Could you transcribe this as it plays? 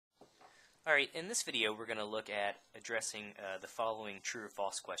Alright, in this video we're going to look at addressing the following true or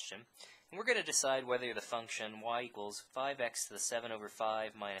false question. And we're going to decide whether the function y equals 5x to the 7 over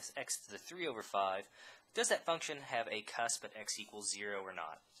 5 minus x to the 3 over 5, does that function have a cusp at x equals 0 or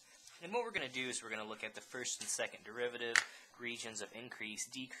not? And what we're going to do is we're going to look at the first and second derivative, regions of increase,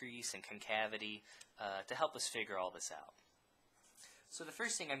 decrease, and concavity to help us figure all this out. So the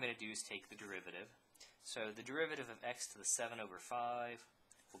first thing I'm going to do is take the derivative. So the derivative of x to the 7 over 5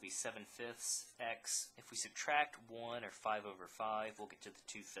 will be 7/5 x. If we subtract 1 or 5 over 5, we'll get to the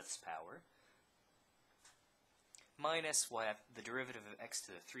 2/5 power. Minus, we'll have the derivative of x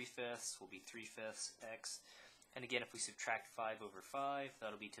to the 3/5 will be 3/5 x. And again, if we subtract 5 over 5,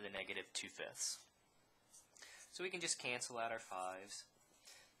 that'll be to the negative 2/5. So we can just cancel out our 5's.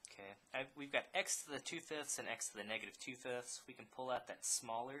 Okay, we've got x to the 2/5 and x to the negative 2/5. We can pull out that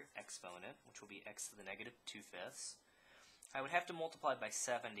smaller exponent, which will be x to the negative 2/5. I would have to multiply by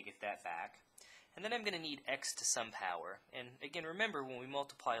 7 to get that back. And then I'm going to need x to some power. And again, remember, when we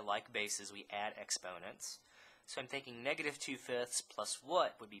multiply like bases, we add exponents. So I'm thinking negative 2/5 plus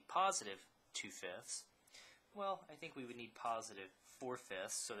what would be positive 2/5? Well, I think we would need positive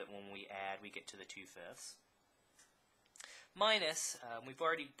 4/5 so that when we add, we get to the 2/5. Minus, we've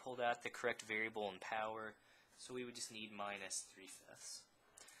already pulled out the correct variable in power, so we would just need minus 3/5.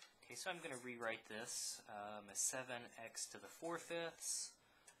 Okay, so I'm going to rewrite this as 7x to the 4/5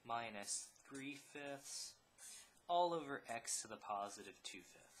 minus 3/5 all over x to the positive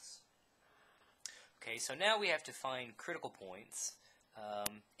 2/5. Okay, so now we have to find critical points.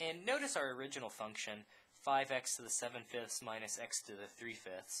 And notice our original function, 5x to the 7/5 minus x to the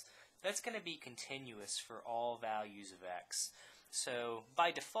 3/5. That's going to be continuous for all values of x. So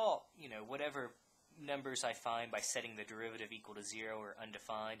by default, whatever numbers I find by setting the derivative equal to 0 or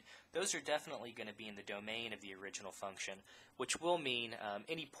undefined, those are definitely going to be in the domain of the original function, which will mean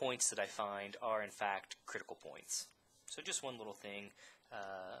any points that I find are in fact critical points. So just one little thing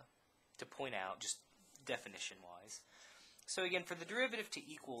to point out, just definition-wise. So again, for the derivative to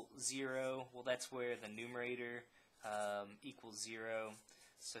equal 0, well, that's where the numerator equals 0.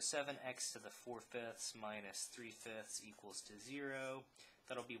 So 7x to the 4/5 minus 3/5 equals to 0.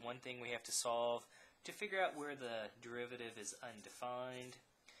 That'll be one thing we have to solve. To figure out where the derivative is undefined,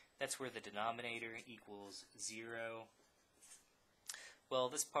 that's where the denominator equals 0. Well,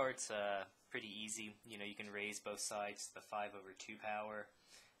 this part's pretty easy. You can raise both sides to the 5 over 2 power.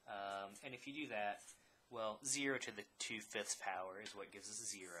 And if you do that, well, 0 to the 2/5 power is what gives us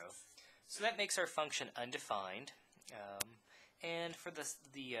 0. So that makes our function undefined. And for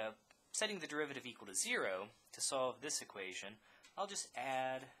setting the derivative equal to 0, to solve this equation, I'll just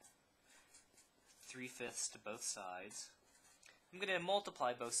add 3/5 to both sides. I'm going to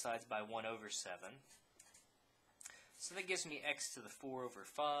multiply both sides by 1 over 7. So that gives me x to the 4 over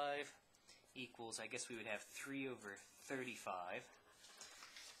 5 equals, I guess we would have 3 over 35.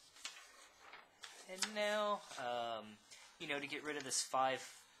 And now, to get rid of this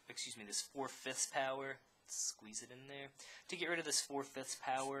 4/5 power, squeeze it in there. To get rid of this 4/5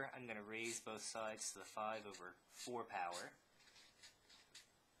 power, I'm going to raise both sides to the 5 over 4 power.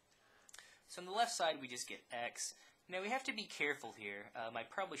 So on the left side, we just get x. Now we have to be careful here. I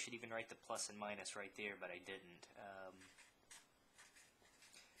probably should even write the plus and minus right there, but I didn't.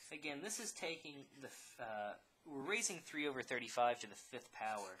 Again, this is taking we're raising 3 over 35 to the 5th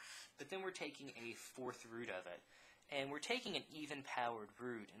power, but then we're taking a 4th root of it. And we're taking an even-powered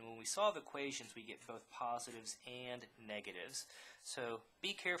root, and when we solve equations, we get both positives and negatives. So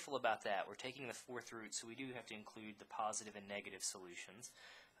be careful about that. We're taking the 4th root, so we do have to include the positive and negative solutions.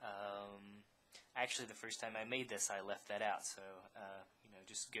 Actually, the first time I made this, I left that out, so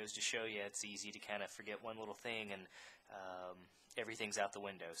just goes to show you it's easy to kind of forget one little thing, and everything's out the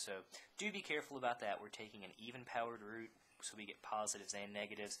window. So do be careful about that. We're taking an even-powered root, so we get positives and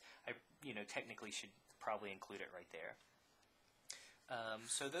negatives. I technically should probably include it right there.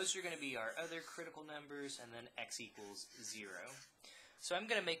 So those are going to be our other critical numbers, and then x equals 0. So I'm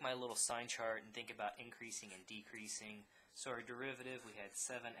going to make my little sign chart and think about increasing and decreasing. So our derivative, we had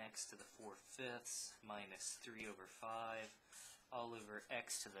 7x to the 4/5 minus 3 over 5 all over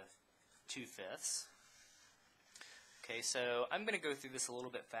x to the 2/5. Okay, so I'm going to go through this a little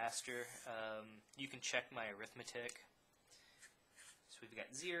bit faster. You can check my arithmetic. So we've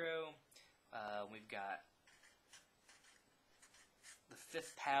got 0. We've got the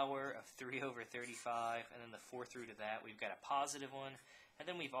 5th power of 3 over 35, and then the 4th root of that. We've got a positive one, and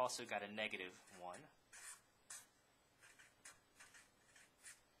then we've also got a negative one,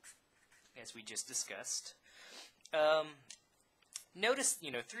 as we just discussed. Notice,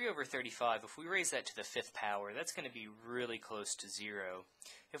 3 over 35, if we raise that to the 5th power, that's going to be really close to 0.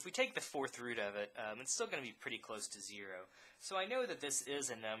 If we take the 4th root of it, it's still going to be pretty close to 0. So I know that this is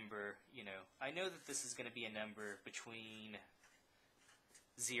a number, I know that this is going to be a number between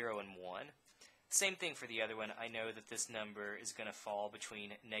 0 and 1. Same thing for the other one. I know that this number is going to fall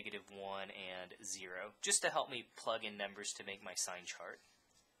between -1 and 0, just to help me plug in numbers to make my sign chart.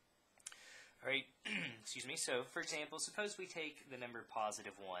 Alright, excuse me, so for example, suppose we take the number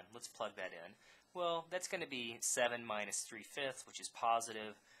 +1. Let's plug that in. Well, that's going to be 7 minus 3/5, which is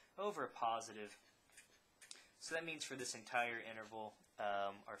positive, over positive. So that means for this entire interval,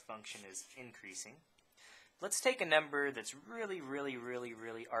 our function is increasing. Let's take a number that's really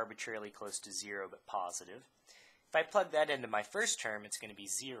arbitrarily close to 0, but positive. If I plug that into my first term, it's going to be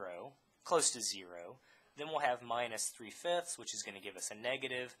 0, close to 0. Then we'll have minus 3/5, which is going to give us a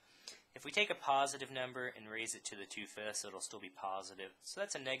negative. If we take a positive number and raise it to the 2/5, it'll still be positive. So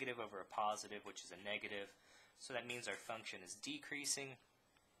that's a negative over a positive, which is a negative. So that means our function is decreasing.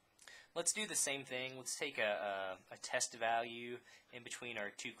 Let's do the same thing. Let's take a test value in between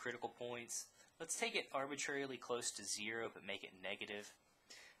our two critical points. Let's take it arbitrarily close to 0, but make it negative.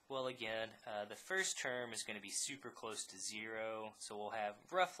 Well, again, the first term is going to be super close to 0, so we'll have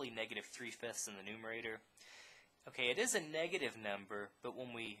roughly negative 3/5 in the numerator. Okay, it is a negative number, but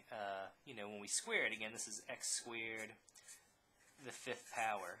when we, when we square it, again, this is x squared, the 5th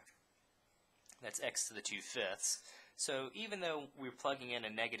power. That's x to the 2/5. So even though we're plugging in a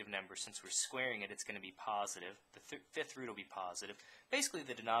negative number, since we're squaring it, it's going to be positive. The 5th root will be positive. Basically,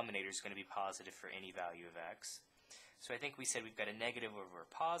 the denominator is going to be positive for any value of x. So I think we said we've got a negative over a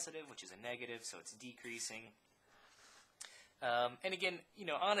positive, which is a negative, so it's decreasing. And again,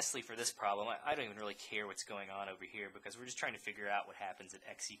 honestly, for this problem, I don't even really care what's going on over here because we're just trying to figure out what happens at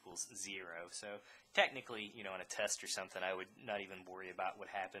x equals 0. So technically, on a test or something, I would not even worry about what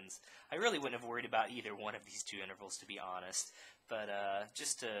happens. I really wouldn't have worried about either one of these two intervals, to be honest. But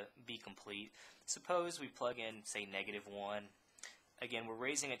just to be complete, suppose we plug in, say, -1. Again, we're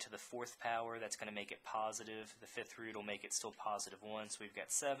raising it to the 4th power. That's going to make it positive. The 5th root will make it still +1. So we've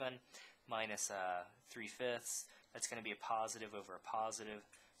got 7 minus 3/5. That's going to be a positive over a positive.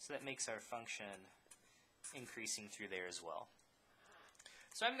 So that makes our function increasing through there as well.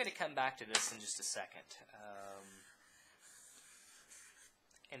 So I'm going to come back to this in just a second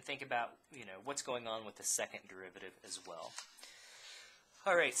and think about what's going on with the second derivative as well.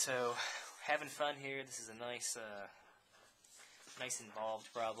 All right, so having fun here. This is a nice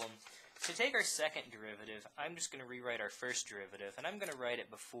involved problem. To take our second derivative, I'm just going to rewrite our first derivative, and I'm going to write it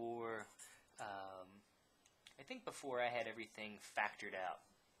before, I think before I had everything factored out.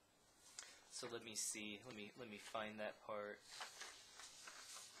 So let me see, let me find that part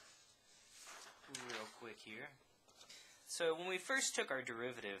real quick here. So when we first took our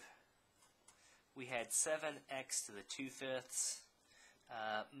derivative, we had 7x to the 2/5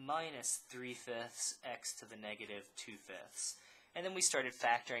 minus 3/5 x to the negative 2/5. And then we started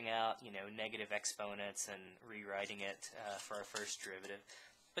factoring out, negative exponents and rewriting it for our first derivative.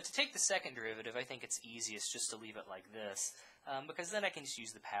 But to take the second derivative, I think it's easiest just to leave it like this, because then I can just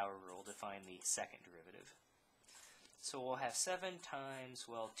use the power rule to find the second derivative. So we'll have 7 times,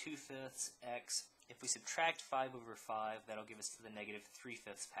 2/5 x. If we subtract 5 over 5, that'll give us to the negative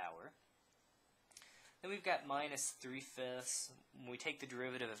 3/5 power. Then we've got minus 3/5. When we take the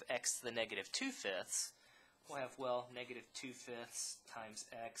derivative of x to the negative 2/5, we'll have, negative 2/5 times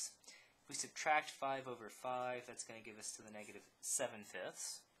x. If we subtract 5 over 5, that's going to give us to the negative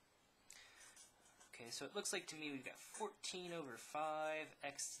 7/5. Okay, so it looks like to me we've got 14 over 5,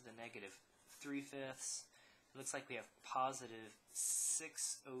 x to the negative 3/5. It looks like we have positive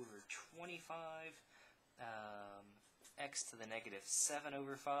 6 over 25, x to the negative 7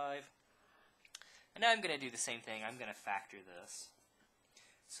 over 5. And now I'm going to do the same thing. I'm going to factor this.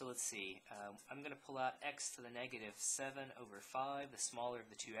 So let's see. I'm going to pull out x to the negative 7 over 5, the smaller of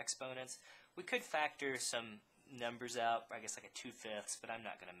the two exponents. We could factor some numbers out, I guess like a 2/5, but I'm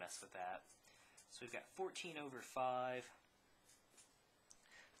not going to mess with that. So we've got 14 over 5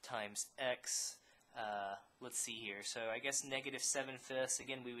 times x. Let's see here. So I guess negative 7/5.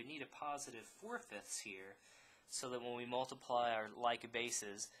 Again, we would need a positive 4/5 here, so that when we multiply our like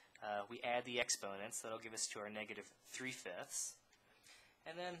bases, we add the exponents. That'll give us to our negative 3/5.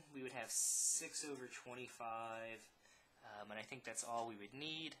 And then we would have 6 over 25, and I think that's all we would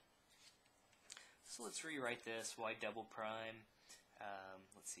need. So let's rewrite this, y double prime.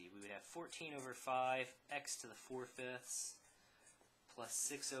 Let's see, we would have 14 over 5, x to the 4/5, plus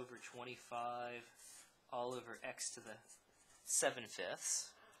 6 over 25, all over x to the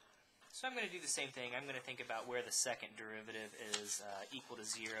 7/5. So I'm going to do the same thing. I'm going to think about where the second derivative is equal to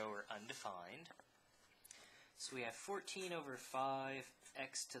 0 or undefined. So we have 14 over 5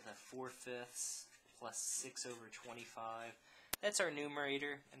 x to the 4/5 plus 6 over 25. That's our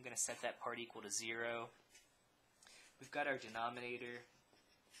numerator. I'm going to set that part equal to 0. We've got our denominator.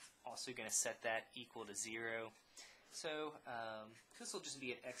 Also going to set that equal to 0. So this will just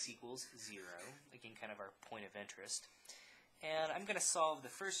be at x equals 0. Again, kind of our point of interest. And I'm going to solve the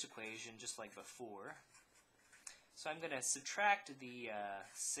first equation just like before. So I'm going to subtract the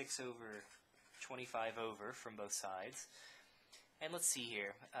 6 over 25 over from both sides. And let's see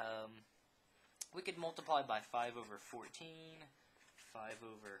here. We could multiply by 5 over 14, 5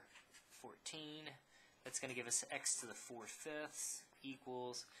 over 14. That's going to give us x to the 4/5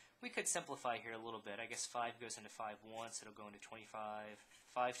 equals. We could simplify here a little bit. I guess 5 goes into 5 once. It'll go into 25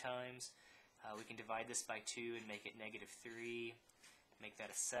 5 times. We can divide this by 2 and make it -3. Make that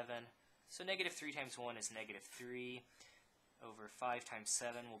a 7. So -3 times 1 is -3. Over 5 times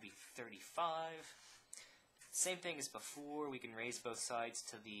 7 will be 35. Same thing as before. We can raise both sides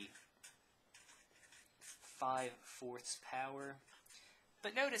to the 5/4 power.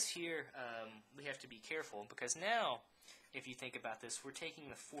 But notice here we have to be careful because now, if you think about this, we're taking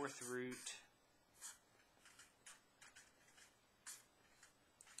the 4th root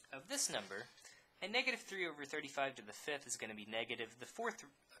of this number, and -3 over 35 to the 5th is going to be negative. The 4th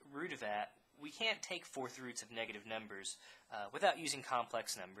root of that, we can't take 4th roots of negative numbers without using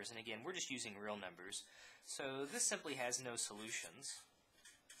complex numbers, and again, we're just using real numbers. So this simply has no solutions.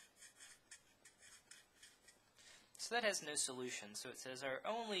 So that has no solution. So it says our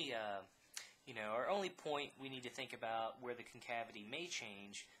only, our only point we need to think about where the concavity may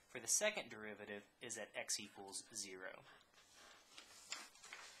change for the second derivative is at x equals 0.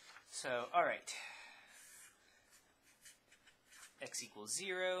 So, all right, x equals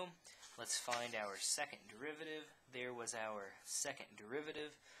 0. Let's find our second derivative. There was our second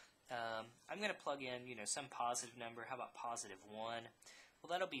derivative. I'm going to plug in, some positive number. How about positive 1? Well,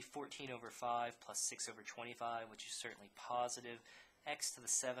 that'll be 14 over 5 plus 6 over 25, which is certainly positive. X to the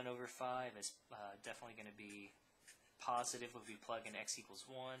 7 over 5 is definitely going to be positive if we plug in x equals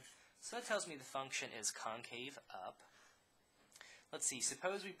 1. So that tells me the function is concave up. Let's see,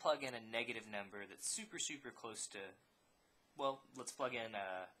 suppose we plug in a negative number that's super, super close to, well, let's plug in,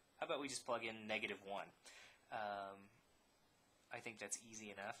 how about we just plug in -1? I think that's easy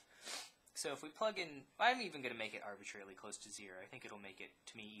enough. So if we plug in, I'm even going to make it arbitrarily close to 0. I think it'll make it,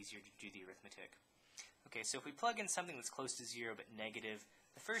 to me, easier to do the arithmetic. Okay, so if we plug in something that's close to 0 but negative,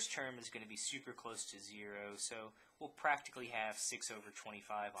 the first term is going to be super close to 0, so we'll practically have 6 over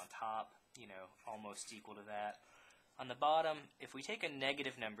 25 on top, almost equal to that. On the bottom, if we take a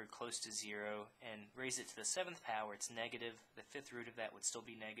negative number close to 0 and raise it to the 7th power, it's negative. The 5th root of that would still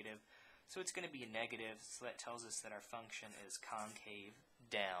be negative. So it's going to be a negative, so that tells us that our function is concave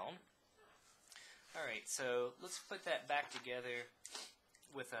down. Alright, so let's put that back together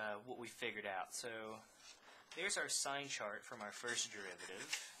with what we figured out. So there's our sign chart from our first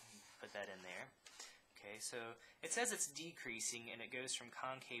derivative. Put that in there. Okay, so it says it's decreasing and it goes from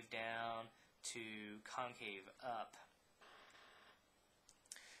concave down to concave up.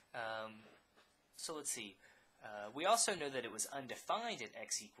 So let's see. We also know that it was undefined at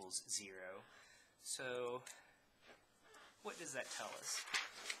x equals 0. So what does that tell us?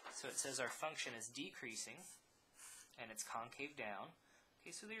 So it says our function is decreasing and it's concave down.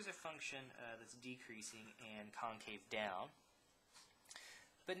 Okay, so there's a function that's decreasing and concave down.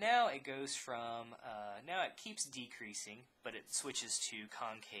 But now it goes from, now it keeps decreasing, but it switches to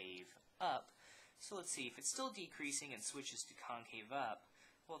concave up. So let's see, if it's still decreasing and switches to concave up,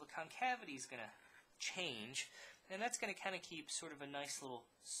 well, the concavity is going to change, and that's going to kind of keep sort of a nice little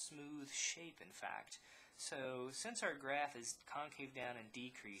smooth shape, in fact. So since our graph is concave down and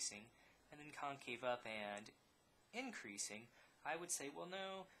decreasing, and then concave up and increasing, I would say, well,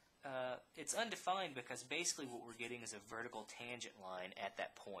 no, it's undefined because basically what we're getting is a vertical tangent line at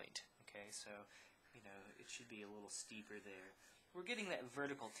that point. Okay, so, it should be a little steeper there. We're getting that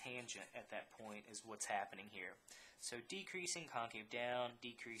vertical tangent at that point is what's happening here. So decreasing, concave down,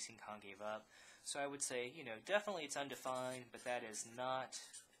 decreasing, concave up. So I would say, definitely it's undefined, but that is not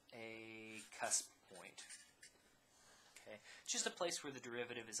a cusp point. Okay, it's just a place where the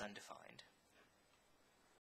derivative is undefined.